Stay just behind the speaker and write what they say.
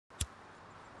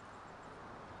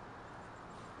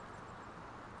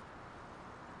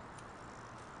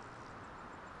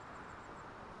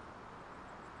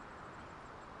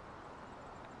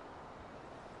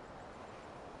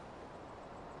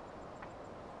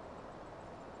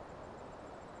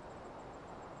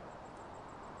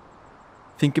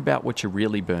Think about what you're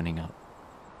really burning up.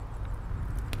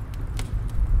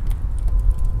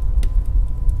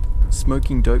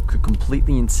 Smoking dope could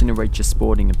completely incinerate your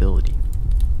sporting ability.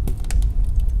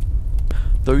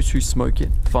 Those who smoke it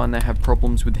find they have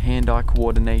problems with hand-eye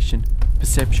coordination,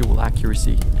 perceptual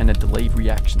accuracy, and a delayed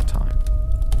reaction time.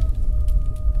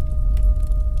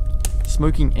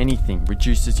 Smoking anything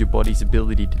reduces your body's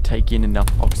ability to take in enough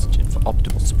oxygen for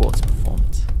optimal sports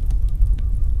performance.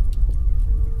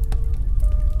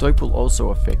 Dope will also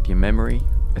affect your memory,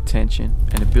 attention,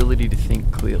 and ability to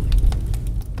think clearly.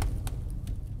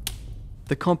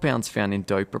 The compounds found in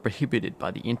dope are prohibited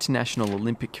by the International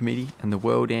Olympic Committee and the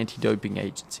World Anti-Doping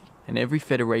Agency, and every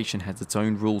federation has its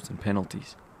own rules and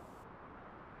penalties.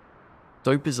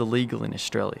 Dope is illegal in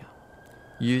Australia.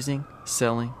 Using,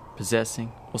 selling,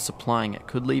 possessing, or supplying it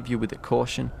could leave you with a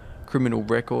caution, criminal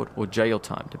record, or jail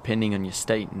time depending on your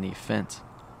state and the offence.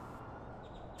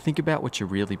 Think about what you're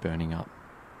really burning up.